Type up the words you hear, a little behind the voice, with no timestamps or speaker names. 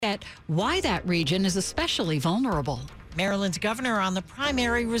at why that region is especially vulnerable. Maryland's governor on the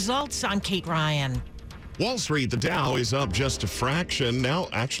primary results. I'm Kate Ryan. Wall Street, the Dow is up just a fraction, now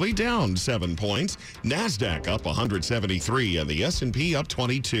actually down 7 points. NASDAQ up 173 and the S&P up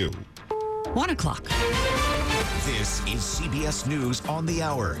 22. 1 o'clock. This is CBS News on the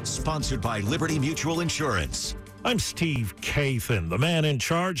Hour, sponsored by Liberty Mutual Insurance. I'm Steve Kathan, the man in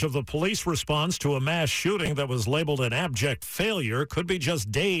charge of the police response to a mass shooting that was labeled an abject failure could be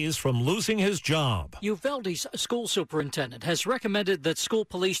just days from losing his job. Uvalde's school superintendent has recommended that school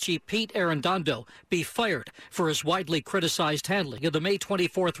police chief Pete Arredondo be fired for his widely criticized handling of the May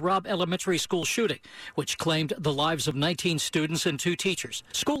 24th Robb Elementary School shooting, which claimed the lives of 19 students and 2 teachers.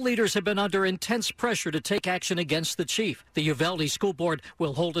 School leaders have been under intense pressure to take action against the chief. The Uvalde School Board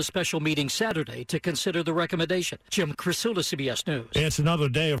will hold a special meeting Saturday to consider the recommendation. Jim Crisula, CBS News. It's another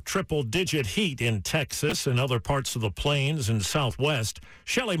day of triple-digit heat in Texas and other parts of the plains and Southwest.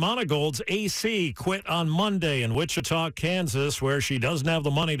 Shelley Monagold's AC quit on Monday in Wichita, Kansas, where she doesn't have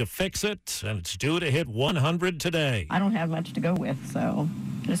the money to fix it, and it's due to hit 100 today. I don't have much to go with, so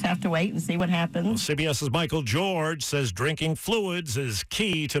just have to wait and see what happens. Well, CBS's Michael George says drinking fluids is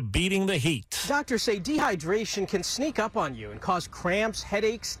key to beating the heat. Doctors say dehydration can sneak up on you and cause cramps,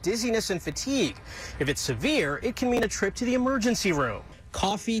 headaches, dizziness, and fatigue. If it's severe, it can mean a trip to the emergency room.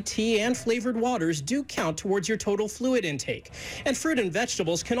 Coffee, tea, and flavored waters do count towards your total fluid intake. And fruit and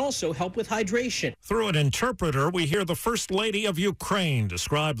vegetables can also help with hydration. Through an interpreter, we hear the First Lady of Ukraine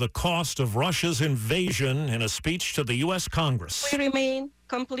describe the cost of Russia's invasion in a speech to the U.S. Congress. We remain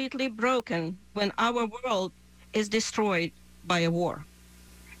completely broken when our world is destroyed by a war.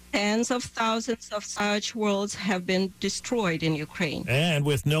 Tens of thousands of such worlds have been destroyed in Ukraine. And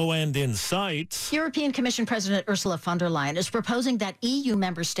with no end in sight, European Commission President Ursula von der Leyen is proposing that EU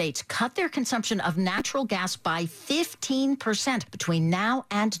member states cut their consumption of natural gas by 15% between now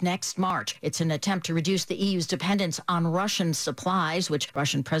and next March. It's an attempt to reduce the EU's dependence on Russian supplies, which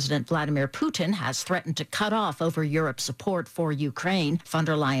Russian President Vladimir Putin has threatened to cut off over Europe's support for Ukraine. Von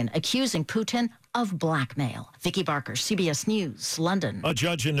der Leyen accusing Putin of blackmail. Vicky Barker, CBS News, London. A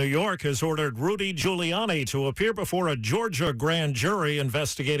judge in New York has ordered Rudy Giuliani to appear before a Georgia grand jury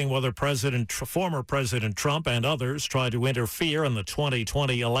investigating whether former President Trump and others tried to interfere in the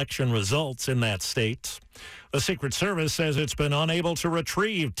 2020 election results in that state. The Secret Service says it's been unable to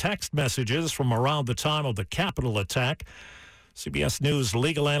retrieve text messages from around the time of the Capitol attack. CBS News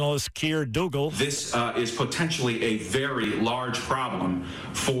legal analyst Keir Dougal. This is potentially a very large problem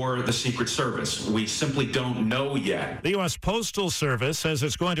for the Secret Service. We simply don't know yet. The U.S. Postal Service says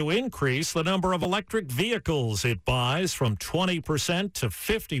it's going to increase the number of electric vehicles it buys from 20% to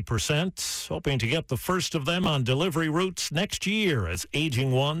 50%, hoping to get the first of them on delivery routes next year as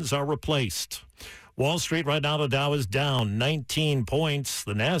aging ones are replaced. Wall Street right now, the Dow is down 19 points.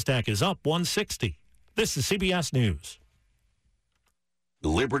 The NASDAQ is up 160. This is CBS News.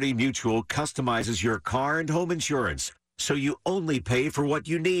 Liberty Mutual customizes your car and home insurance, so you only pay for what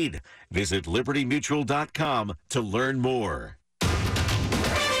you need. Visit libertymutual.com to learn more.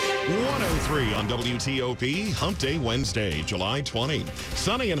 103 on WTOP, Hump Day Wednesday, July 20.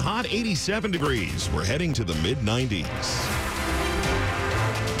 Sunny and hot, 87 degrees. We're heading to the mid-90s.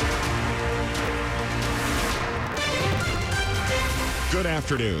 Good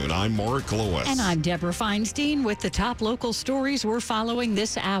afternoon. I'm Mark Lewis. And I'm Deborah Feinstein with the top local stories we're following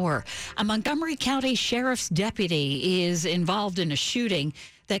this hour. A Montgomery County Sheriff's deputy is involved in a shooting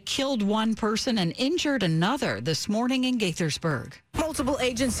that killed one person and injured another this morning in Gaithersburg. Multiple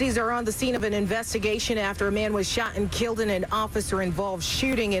agencies are on the scene of an investigation after a man was shot and killed in an officer-involved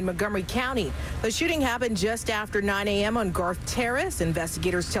shooting in Montgomery County. The shooting happened just after 9 a.m. on Garth Terrace.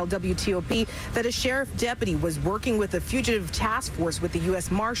 Investigators tell WTOP that a sheriff deputy was working with a fugitive task force with the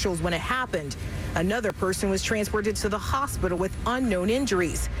U.S. Marshals when it happened. Another person was transported to the hospital with unknown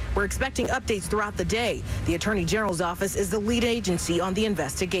injuries. We're expecting updates throughout the day. The Attorney General's office is the lead agency on the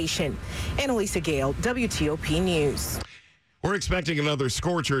investigation. Annalisa Gale, WTOP News. We're expecting another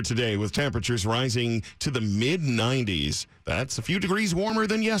scorcher today with temperatures rising to the mid-90s. That's a few degrees warmer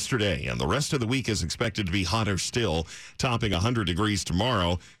than yesterday, and the rest of the week is expected to be hotter still, topping 100 degrees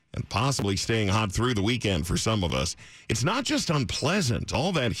tomorrow and possibly staying hot through the weekend for some of us. It's not just unpleasant.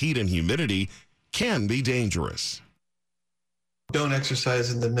 All that heat and humidity can be dangerous. Don't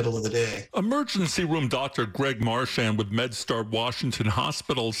exercise in the middle of the day. Emergency room doctor Greg Marchand with MedStar Washington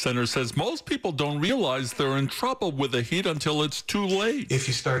Hospital Center says most people don't realize they're in trouble with the heat until it's too late. If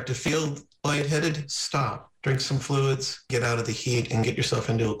you start to feel lightheaded, stop. Drink some fluids, get out of the heat, and get yourself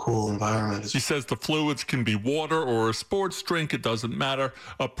into a cool environment. She says the fluids can be water or a sports drink. It doesn't matter.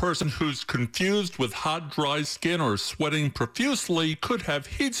 A person who's confused with hot, dry skin or sweating profusely could have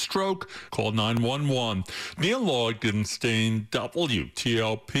heat stroke. Call 911. Neil Augenstein,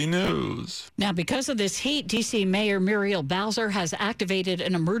 WTOP News. Now, because of this heat, D.C. Mayor Muriel Bowser has activated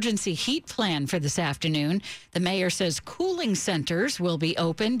an emergency heat plan for this afternoon. The mayor says cooling centers will be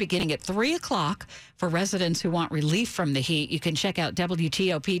open beginning at 3 o'clock for residents who want relief from the heat. You can check out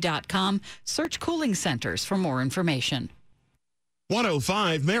WTOP.com, search cooling centers for more information.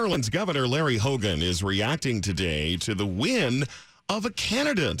 105, Maryland's Governor Larry Hogan is reacting today to the win of a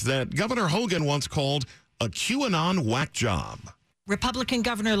candidate that Governor Hogan once called a QAnon whack job. Republican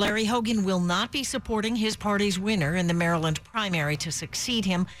Governor Larry Hogan will not be supporting his party's winner in the Maryland primary to succeed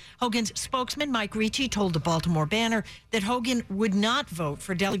him. Hogan's spokesman, Mike Ricci, told the Baltimore Banner that Hogan would not vote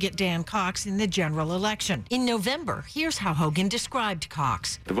for Delegate Dan Cox in the general election. In November, here's how Hogan described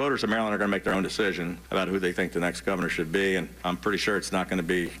Cox. The voters of Maryland are going to make their own decision about who they think the next governor should be, and I'm pretty sure it's not going to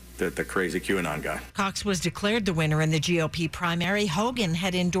be the crazy QAnon guy. Cox was declared the winner in the GOP primary. Hogan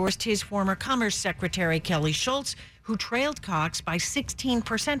had endorsed his former Commerce Secretary Kelly Schultz, who trailed Cox by 16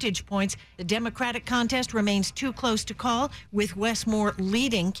 percentage points. The Democratic contest remains too close to call, with Wes Moore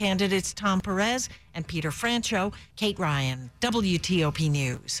leading candidates Tom Perez and Peter Francho. Kate Ryan, WTOP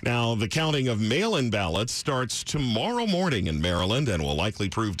News. Now, the counting of mail-in ballots starts tomorrow morning in Maryland and will likely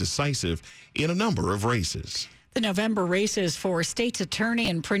prove decisive in a number of races. The November races for state's attorney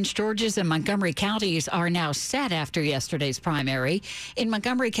in Prince George's and Montgomery counties are now set after yesterday's primary. In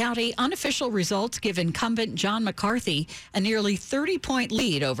Montgomery County, unofficial results give incumbent John McCarthy a nearly 30-point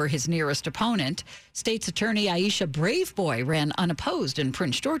lead over his nearest opponent. State's attorney Aisha Braveboy ran unopposed in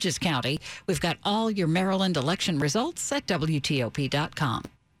Prince George's County. We've got all your Maryland election results at WTOP.com.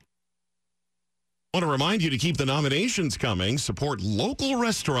 I want to remind you to keep the nominations coming. Support local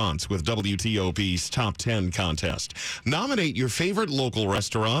restaurants with WTOP's Top 10 contest. Nominate your favorite local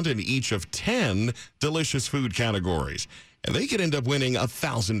restaurant in each of 10 delicious food categories, and they could end up winning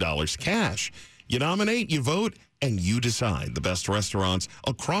 $1,000 cash. You nominate, you vote, and you decide the best restaurants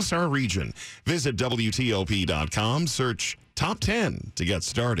across our region. Visit WTOP.com, search Top 10 to get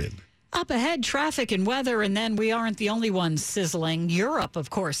started. Up ahead, traffic and weather, and then we aren't the only ones sizzling. Europe, of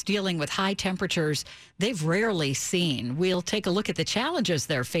course, dealing with high temperatures they've rarely seen. We'll take a look at the challenges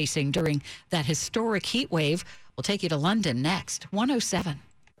they're facing during that historic heat wave. We'll take you to London next. 107.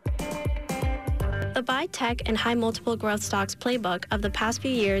 The buy tech and high multiple growth stocks playbook of the past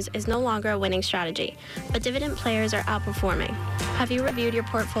few years is no longer a winning strategy, but dividend players are outperforming. Have you reviewed your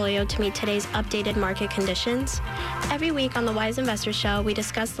portfolio to meet today's updated market conditions? Every week on the Wise Investor Show, we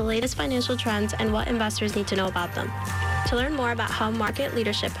discuss the latest financial trends and what investors need to know about them. To learn more about how market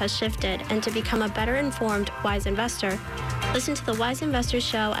leadership has shifted and to become a better informed Wise Investor, listen to the Wise Investor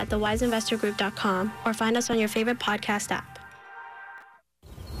Show at thewiseinvestorgroup.com or find us on your favorite podcast app.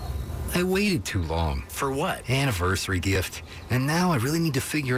 I waited too long. For what? Anniversary gift. And now I really need to figure